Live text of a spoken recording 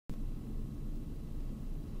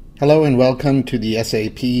Hello and welcome to the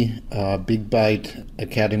SAP Big Byte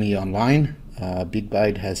Academy Online. Big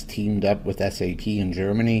Byte has teamed up with SAP in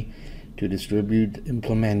Germany to distribute,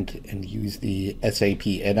 implement, and use the SAP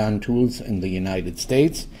add-on tools in the United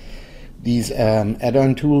States. These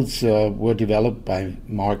add-on tools were developed by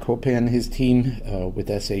Mark Hoppe and his team with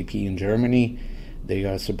SAP in Germany. They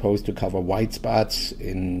are supposed to cover white spots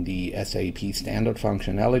in the SAP standard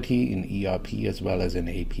functionality in ERP as well as in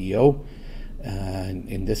APO.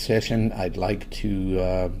 In this session, I'd like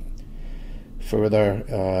to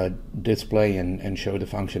further display and show the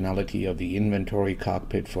functionality of the inventory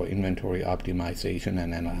cockpit for inventory optimization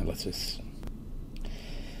and analysis.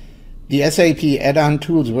 The SAP add-on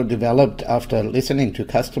tools were developed after listening to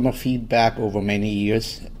customer feedback over many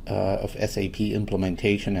years of SAP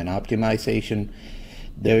implementation and optimization.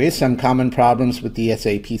 There is some common problems with the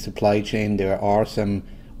SAP supply chain. There are some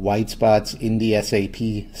white spots in the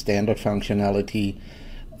SAP standard functionality,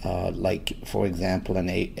 like, for example, an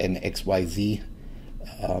XYZ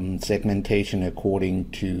segmentation according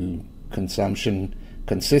to consumption.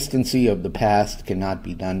 Consistency of the past cannot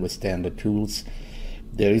be done with standard tools.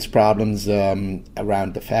 There is problems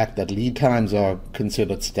around the fact that lead times are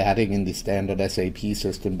considered static in the standard SAP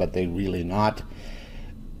system, but they're really not.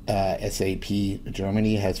 SAP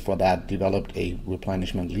Germany has for that developed a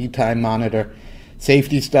replenishment lead time monitor.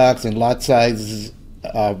 Safety stocks and lot sizes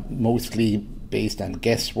are mostly based on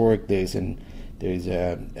guesswork. There's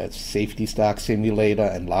a safety stock simulator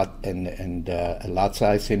and a lot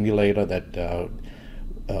size simulator that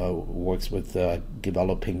works with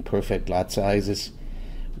developing perfect lot sizes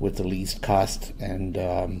with the least cost and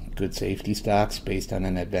good safety stocks based on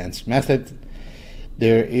an advanced method.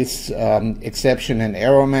 There is exception and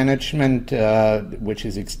error management, which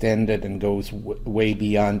is extended and goes way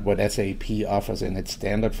beyond what SAP offers in its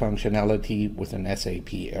standard functionality with an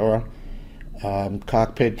SAP error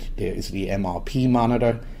cockpit. There is the MRP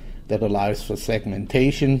monitor that allows for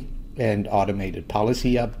segmentation and automated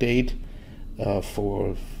policy update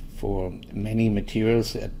for many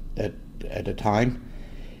materials at a time.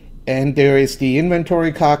 And there is the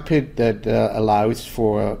inventory cockpit that allows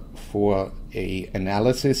for a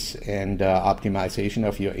analysis and optimization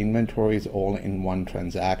of your inventories all in one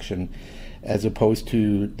transaction, as opposed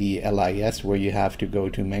to the LIS where you have to go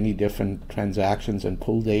to many different transactions and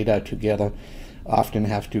pull data together, often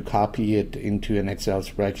have to copy it into an Excel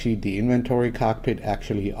spreadsheet. The inventory cockpit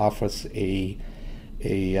actually offers a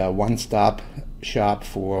one-stop shop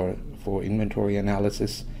for inventory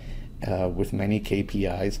analysis with many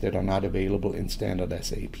KPIs that are not available in standard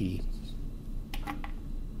SAP.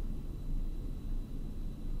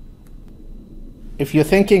 If you're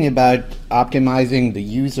thinking about optimizing the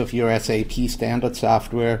use of your SAP standard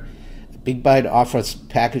software, Big Byte offers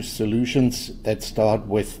packaged solutions that start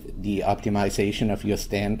with the optimization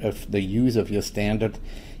of the use of your standard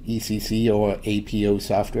ECC or APO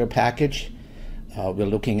software package. We're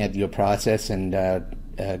looking at your process and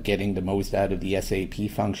getting the most out of the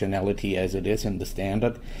SAP functionality as it is in the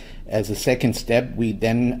standard. As a second step, we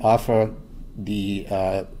then offer the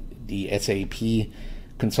SAP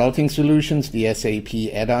consulting solutions, the SAP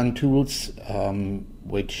add-on tools,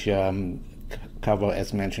 which cover,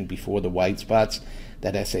 as mentioned before, the white spots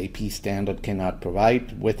that SAP standard cannot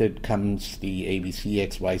provide. With it comes the ABC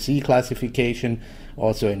XYZ classification,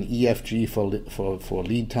 also an EFG for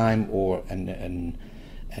lead time or a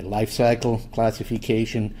life cycle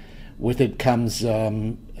classification. With it comes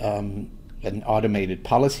an automated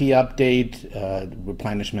policy update,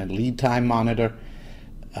 replenishment lead time monitor,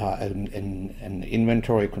 an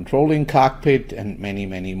inventory controlling cockpit, and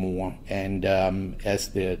many more. And as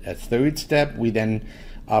third step, we then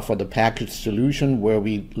offer the packaged solution where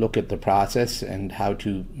we look at the process and how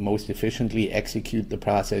to most efficiently execute the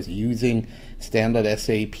process using standard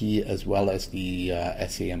SAP as well as the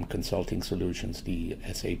SAM consulting solutions, the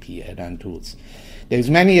SAP add-on tools. There's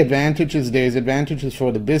many advantages. There's advantages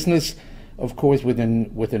for the business, of course, with an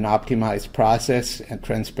optimized process and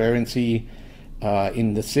transparency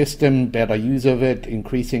in the system, better use of it,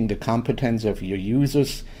 increasing the competence of your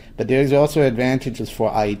users. But there's also advantages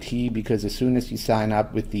for IT, because as soon as you sign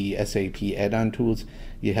up with the SAP add-on tools,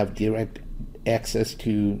 you have direct access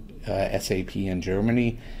to SAP in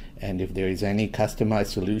Germany. And if there is any customized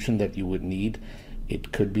solution that you would need,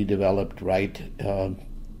 it could be developed right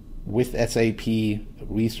with SAP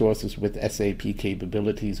resources, with SAP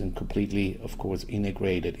capabilities, and completely, of course,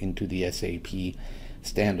 integrated into the SAP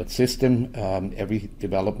standard system. Every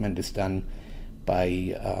development is done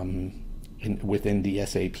by within the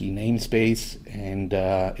SAP namespace, and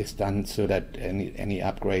is done so that any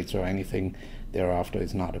upgrades or anything thereafter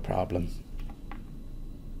is not a problem.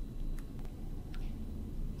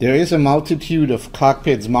 There is a multitude of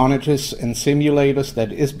cockpits, monitors, and simulators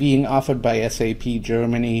that is being offered by SAP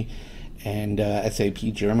Germany, and SAP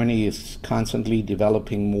Germany is constantly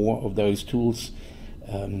developing more of those tools,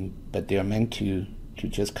 but they are meant to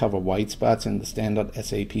just cover white spots in the standard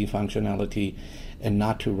SAP functionality and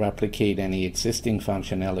not to replicate any existing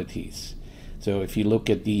functionalities. So if you look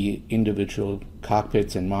at the individual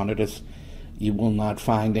cockpits and monitors, you will not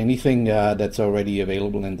find anything that's already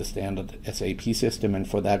available in the standard SAP system, and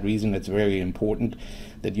for that reason it's very important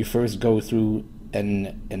that you first go through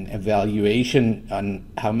an evaluation on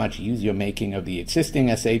how much use you're making of the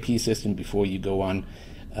existing SAP system before you go on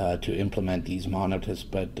to implement these monitors.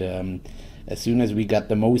 But as soon as we got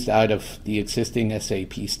the most out of the existing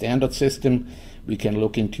SAP standard system, we can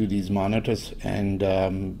look into these monitors and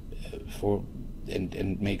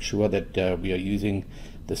make sure that we are using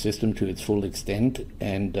the system to its full extent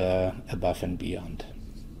and above and beyond.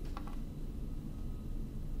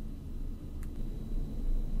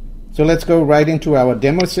 So let's go right into our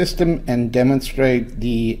demo system and demonstrate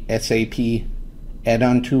the SAP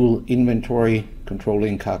add-on tool Inventory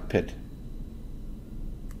Controlling Cockpit.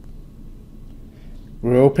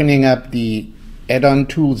 We're opening up the add-on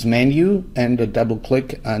tools menu and a double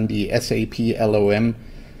click on the SAP LOM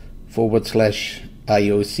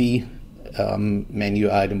 /IOC menu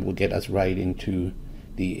item will get us right into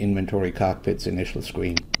the Inventory Cockpit's initial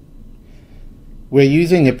screen. We're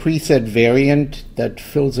using a preset variant that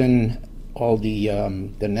fills in all the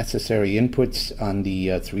necessary inputs on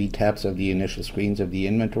the 3 tabs of the initial screens of the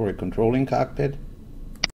Inventory Controlling Cockpit.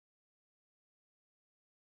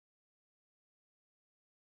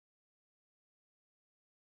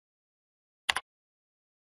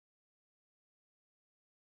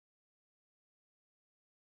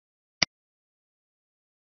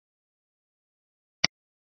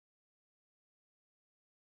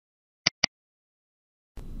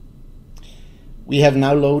 We have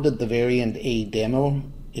now loaded the variant A demo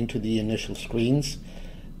into the initial screens.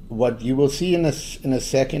 What you will see in a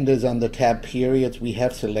second is on the tab periods we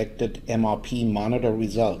have selected MRP monitor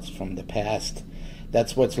results from the past.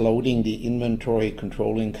 That's what's loading the Inventory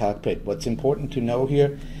Controlling Cockpit. What's important to know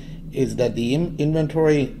here is that the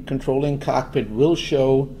Inventory Controlling Cockpit will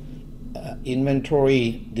show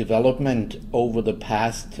inventory development over the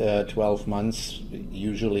past 12 months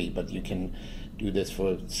usually, but you can do this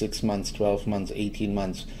for 6 months, 12 months, 18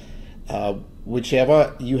 months,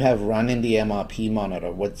 whichever you have run in the MRP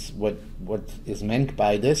monitor. What is meant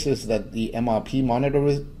by this is that the MRP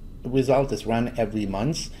monitor result is run every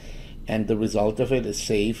month, and the result of it is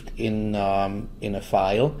saved in a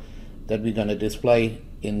file that we're going to display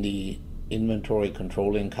in the Inventory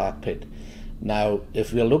Controlling Cockpit. Now,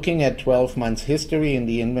 if we're looking at 12 months history in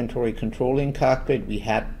the Inventory Controlling Cockpit, we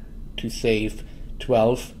had to save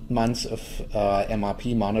 12 months of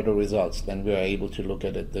MRP monitor results. Then we are able to look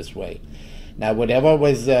at it this way. Now, whatever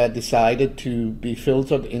was decided to be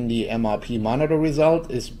filtered in the MRP monitor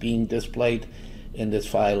result is being displayed in this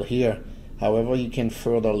file here. However, you can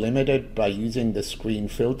further limit it by using the screen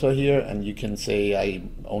filter here, and you can say I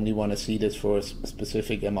only want to see this for a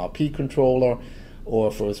specific MRP controller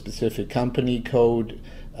or for a specific company code,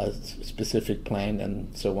 a specific plan,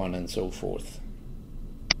 and so on and so forth.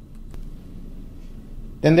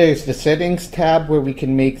 Then there's the Settings tab where we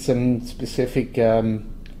can make some specific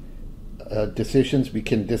decisions. We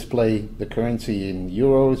can display the currency in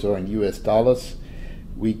euros or in US dollars.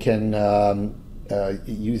 We can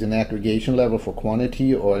use an aggregation level for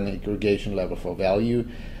quantity or an aggregation level for value.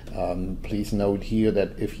 Please note here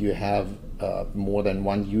that if you have more than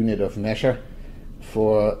 1 unit of measure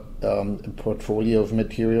for a portfolio of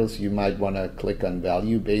materials, you might want to click on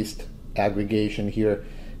value-based aggregation here,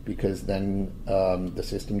 because then the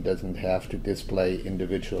system doesn't have to display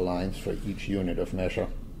individual lines for each unit of measure.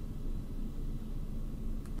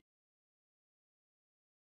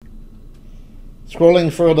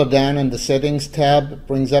 Scrolling further down in the Settings tab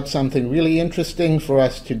brings up something really interesting for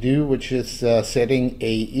us to do, which is setting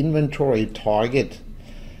a inventory target.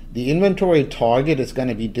 The inventory target is going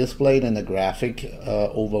to be displayed in a graphic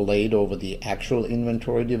overlaid over the actual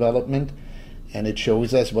inventory development, and it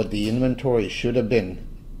shows us what the inventory should have been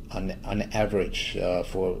on average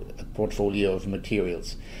for a portfolio of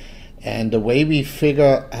materials. And the way we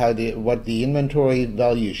figure what the inventory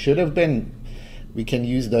value should have been, we can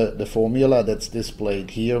use the formula that's displayed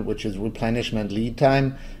here, which is replenishment lead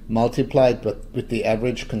time multiplied with the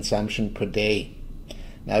average consumption per day.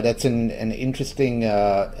 Now that's an interesting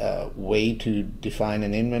way to define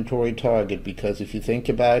an inventory target, because if you think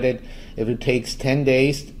about it, if it takes 10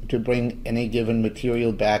 days to bring any given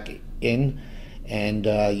material back in, and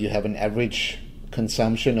you have an average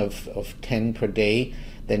consumption of 10 per day,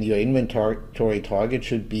 then your inventory target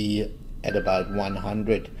should be at about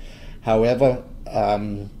 100. However,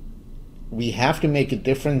 we have to make a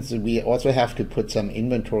difference. We also have to put some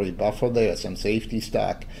inventory buffer there, some safety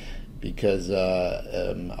stock, because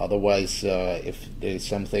otherwise, if there's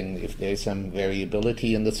some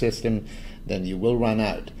variability in the system, then you will run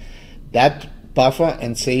out. That buffer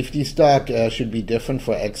and safety stock should be different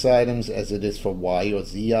for X items as it is for Y or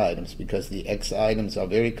Z items, because the X items are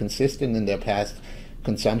very consistent in their past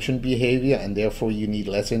consumption behavior, and therefore you need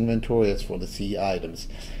less inventory as for the Z items.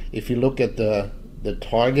 If you look at the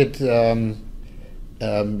target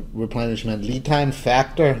replenishment lead time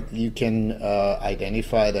factor, you can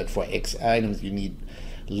identify that for X items you need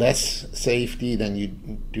less safety than you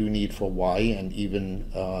do need for Y, and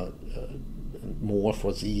even more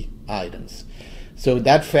for Z items. So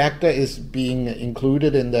that factor is being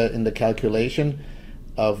included in the calculation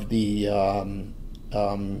of the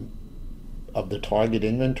target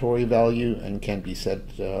inventory value, and can be set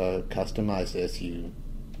customized as you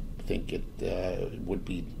think it would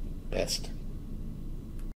be best.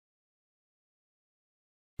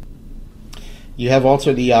 You have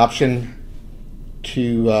also the option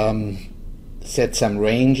to set some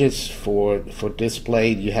ranges for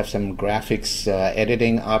display. You have some graphics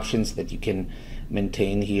editing options that you can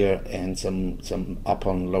maintain here, and some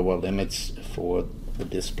upper and lower limits for the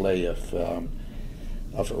display of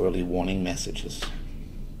early warning messages.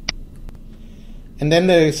 And then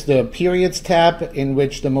there's the periods tab, in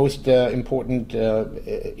which the most important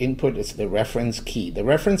input is the reference key. The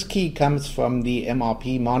reference key comes from the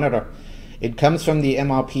MRP monitor. It comes from the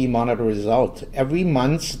MRP monitor result. Every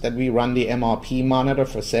month that we run the MRP monitor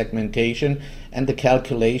for segmentation and the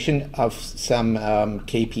calculation of some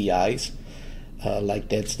KPIs, like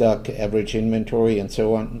dead stock, average inventory, and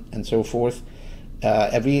so on and so forth,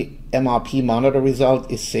 every MRP monitor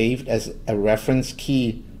result is saved as a reference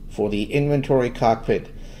key for the inventory cockpit.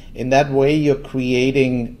 In that way, you're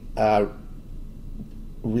creating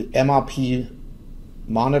MRP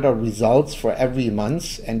monitor results for every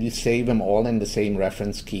month, and you save them all in the same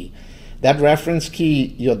reference key. That reference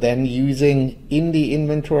key you're then using in the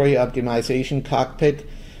inventory optimization cockpit,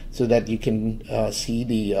 so that you can see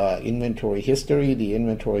the inventory history, the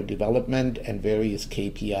inventory development, and various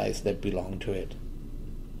KPIs that belong to it.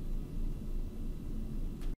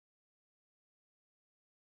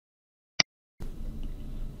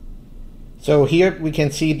 So here we can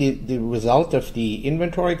see the result of the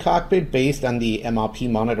inventory cockpit based on the MRP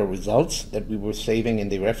monitor results that we were saving in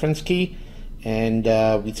the reference key. And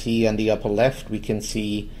we see on the upper left, we can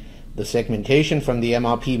see the segmentation from the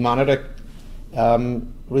MRP monitor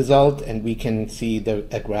result, and we can see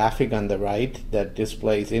a graphic on the right that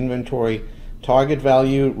displays inventory target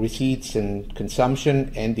value, receipts and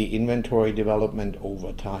consumption, and the inventory development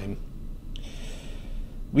over time.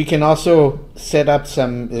 We can also set up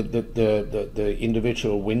some the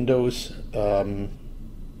individual windows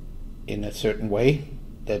in a certain way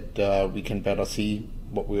that we can better see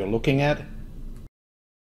what we are looking at.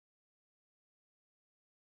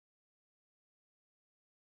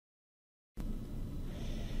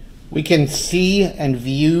 We can see and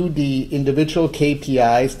view the individual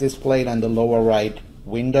KPIs displayed on the lower right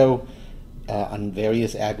window on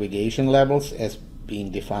various aggregation levels as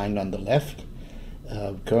being defined on the left.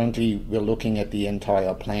 Currently, we're looking at the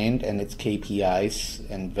entire plant and its KPIs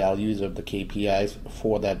and values of the KPIs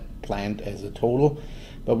for that plant as a total.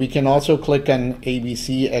 But we can also click on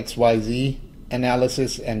ABC XYZ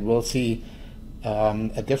analysis, and we'll see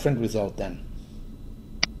a different result then.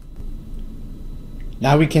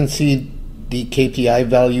 Now we can see the KPI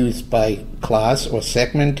values by class or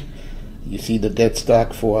segment. You see the dead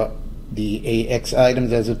stock for the AX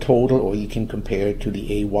items as a total, or you can compare it to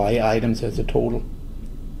the AY items as a total.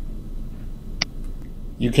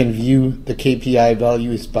 You can view the KPI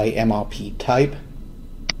values by MRP type.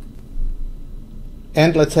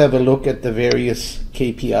 And let's have a look at the various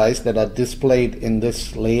KPIs that are displayed in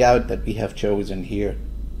this layout that we have chosen here.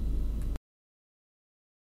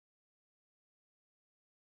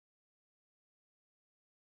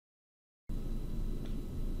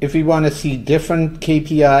 If we want to see different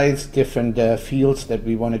KPIs, different fields that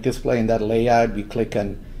we want to display in that layout, we click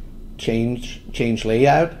on Change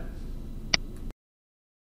Layout.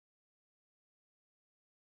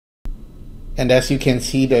 And as you can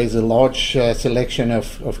see, there is a large selection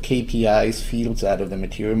of KPIs, fields out of the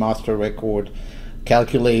Material Master record,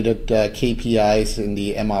 calculated KPIs in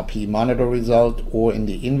the MRP monitor result or in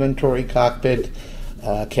the inventory cockpit,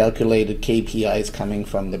 calculated KPIs coming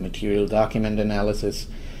from the material document analysis.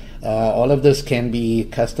 All of this can be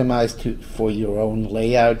customized for your own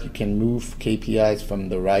layout. You can move KPIs from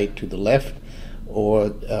the right to the left, or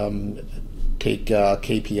take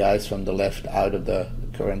KPIs from the left out of the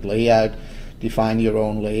current layout, define your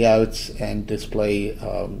own layouts, and display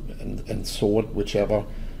and sort whichever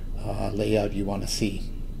layout you want to see.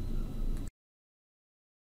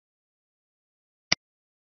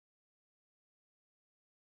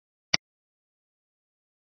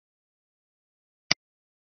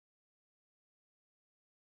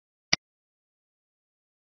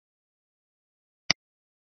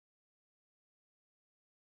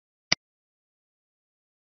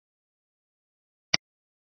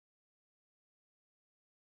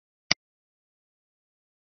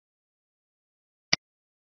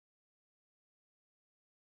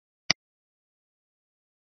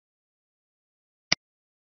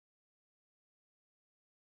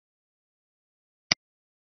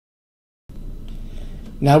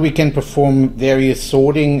 Now we can perform various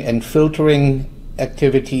sorting and filtering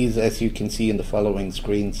activities, as you can see in the following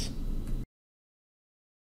screens.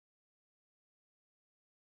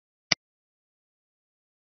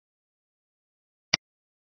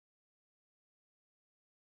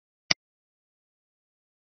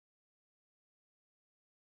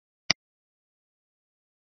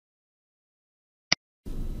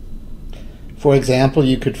 For example,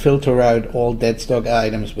 you could filter out all dead stock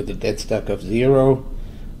items with a dead stock of 0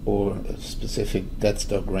 or a specific dead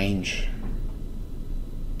stock range.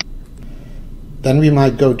 Then we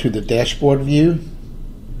might go to the dashboard view.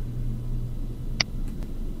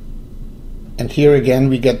 And here again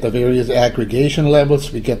we get the various aggregation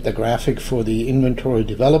levels. We get the graphic for the inventory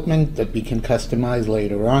development that we can customize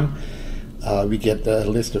later on. We get the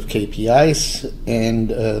list of KPIs, and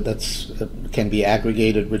that's can be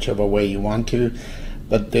aggregated whichever way you want to.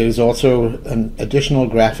 But there's also an additional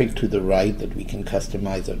graphic to the right that we can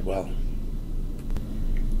customize as well.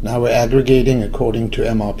 Now we're aggregating according to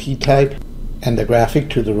MRP type, and the graphic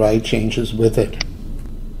to the right changes with it.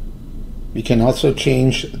 We can also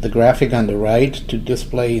change the graphic on the right to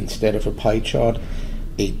display, instead of a pie chart,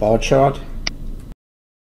 a bar chart.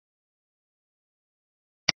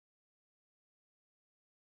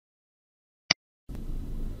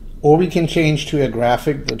 Or we can change to a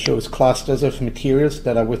graphic that shows clusters of materials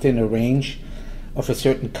that are within a range of a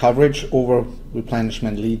certain coverage over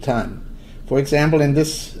replenishment lead time. For example, in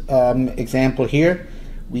this example here,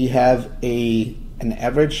 we have an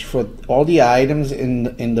average for all the items in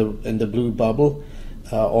the blue bubble.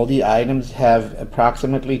 All the items have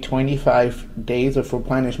approximately 25 days of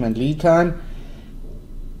replenishment lead time.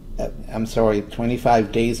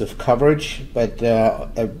 25 days of coverage, but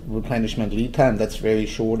a replenishment lead time that's very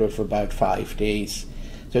short, of about 5 days.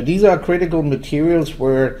 So these are critical materials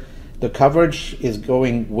where the coverage is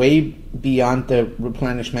going way beyond the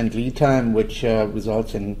replenishment lead time, which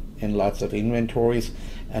results in lots of inventories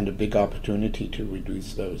and a big opportunity to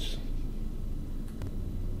reduce those.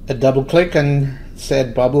 A double click on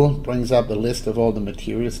said bubble brings up a list of all the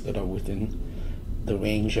materials that are within the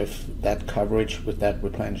range of that coverage with that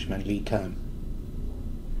replenishment lead time.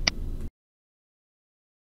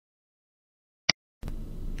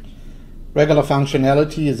 Regular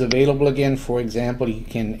functionality is available again. For example, you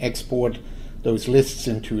can export those lists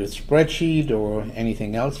into a spreadsheet or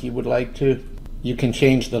anything else you would like to. You can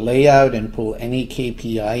change the layout and pull any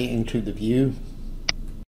KPI into the view.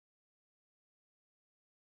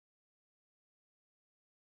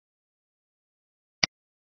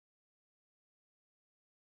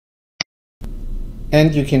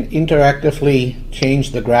 And you can interactively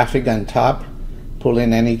change the graphic on top, pull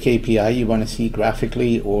in any KPI you want to see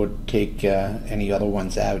graphically, or take any other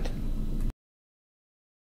ones out.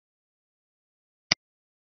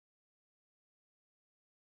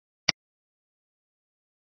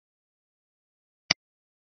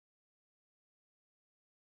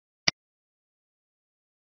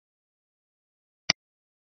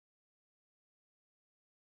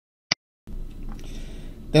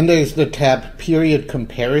 Then there's the tab Period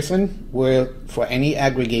Comparison, where for any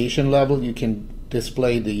aggregation level you can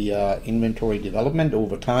display the inventory development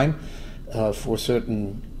over time for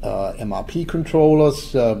certain MRP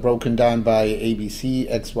controllers, broken down by ABC,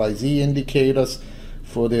 XYZ indicators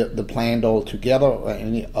for the plant altogether, or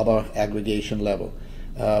any other aggregation level.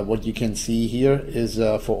 What you can see here is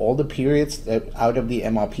for all the periods that out of the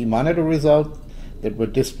MRP monitor result that were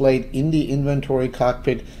displayed in the inventory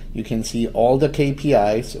cockpit, you can see all the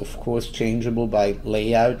KPIs, of course changeable by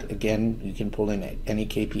layout. Again, you can pull in any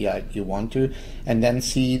KPI you want to, and then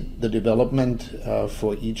see the development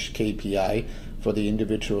for each KPI for the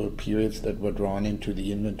individual periods that were drawn into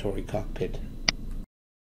the inventory cockpit.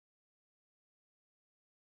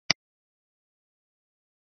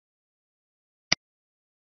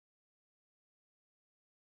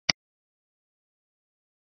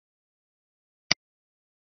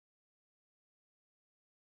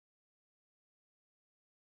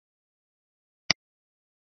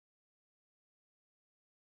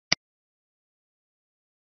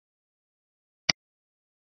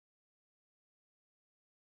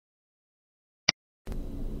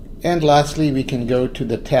 And lastly, we can go to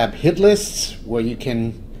the tab Hit Lists, where you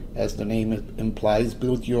can, as the name implies,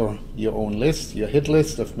 build your own list, your hit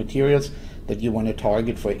list of materials that you want to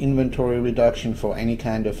target for inventory reduction, for any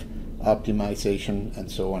kind of optimization,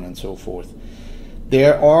 and so on and so forth.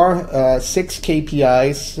 There are 6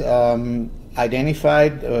 KPIs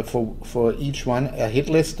identified for each one. A hit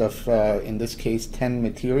list of, in this case, 10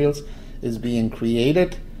 materials is being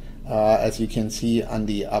created. As you can see on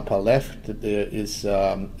the upper left, there is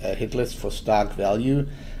a hit list for stock value,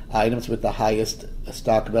 items with the highest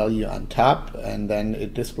stock value on top, and then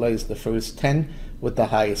it displays the first 10 with the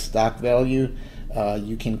highest stock value.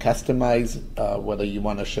 You can customize whether you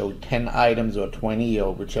want to show 10 items or 20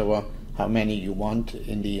 or whichever, how many you want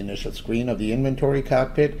in the initial screen of the inventory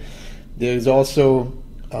cockpit. There is also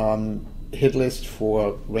hit list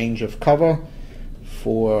for range of cover,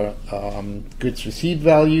 for goods received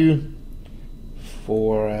value,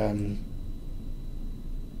 for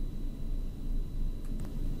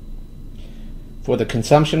the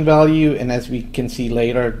consumption value, and as we can see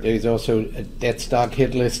later, there is also a dead stock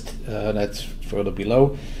hit list that's further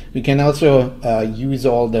below. We can also use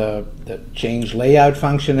all the change layout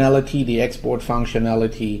functionality, the export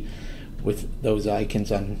functionality, with those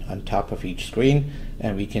icons on top of each screen,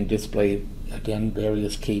 and we can display again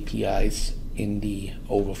various KPIs in the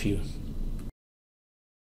overview.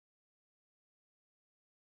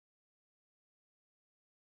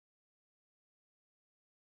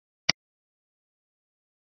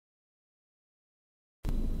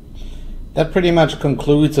 That pretty much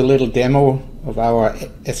concludes a little demo of our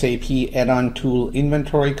SAP add-on tool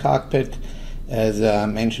Inventory Cockpit. As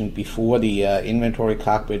mentioned before, the Inventory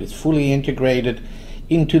Cockpit is fully integrated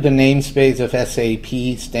into the namespace of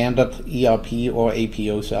SAP standard ERP or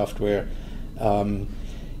APO software.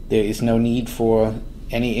 There is no need for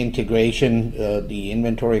any integration. The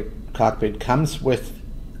Inventory Cockpit comes with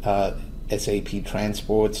SAP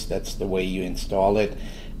transports. That's the way you install it.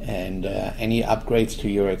 And any upgrades to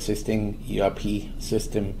your existing ERP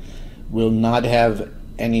system will not have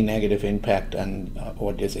any negative impact on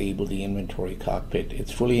or disable the Inventory Cockpit.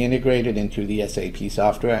 It's fully integrated into the SAP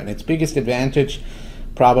software, and its biggest advantage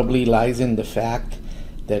probably lies in the fact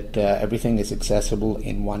that everything is accessible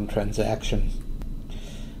in one transaction.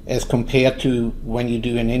 As compared to when you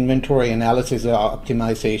do an inventory analysis or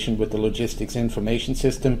optimization with the logistics information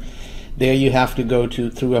system, there you have to go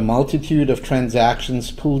through a multitude of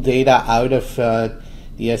transactions, pull data out of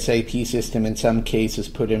the SAP system, in some cases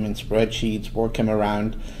put them in spreadsheets, work them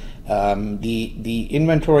around. The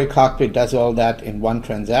Inventory Cockpit does all that in one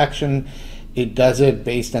transaction. It does it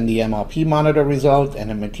based on the MRP monitor result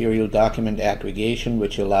and a material document aggregation,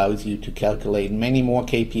 which allows you to calculate many more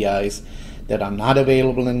KPIs that are not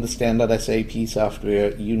available in the standard SAP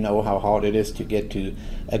software. You know how hard it is to get to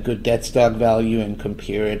a good dead stock value and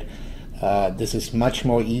compare it. This is much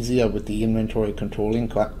more easier with the Inventory Controlling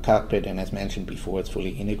Cockpit, and as mentioned before, it's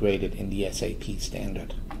fully integrated in the SAP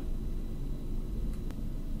standard.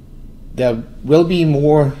 There will be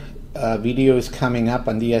more videos coming up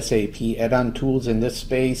on the SAP add-on tools in this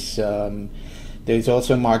space. There's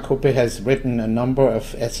also, Mark Hoppe has written a number of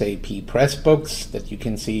SAP press books that you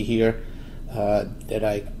can see here that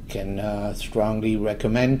I can strongly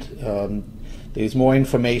recommend. There's more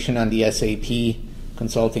information on the SAP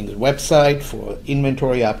Consulting website for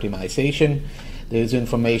inventory optimization. There's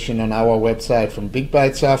information on our website from Big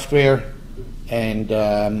Byte Software, and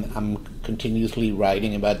I'm continuously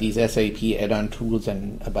writing about these SAP add-on tools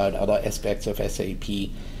and about other aspects of SAP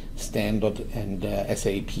standard and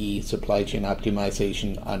SAP supply chain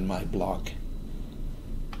optimization on my blog.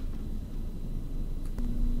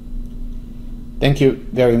 Thank you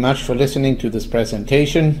very much for listening to this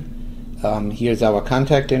presentation. Here's our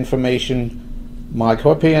contact information. Mark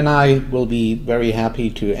Hoppe and I will be very happy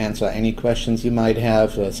to answer any questions you might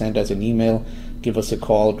have. Send us an email, give us a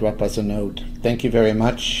call, drop us a note. Thank you very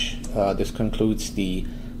much. This concludes the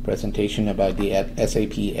presentation about the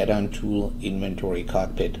SAP add-on tool Inventory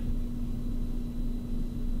Cockpit.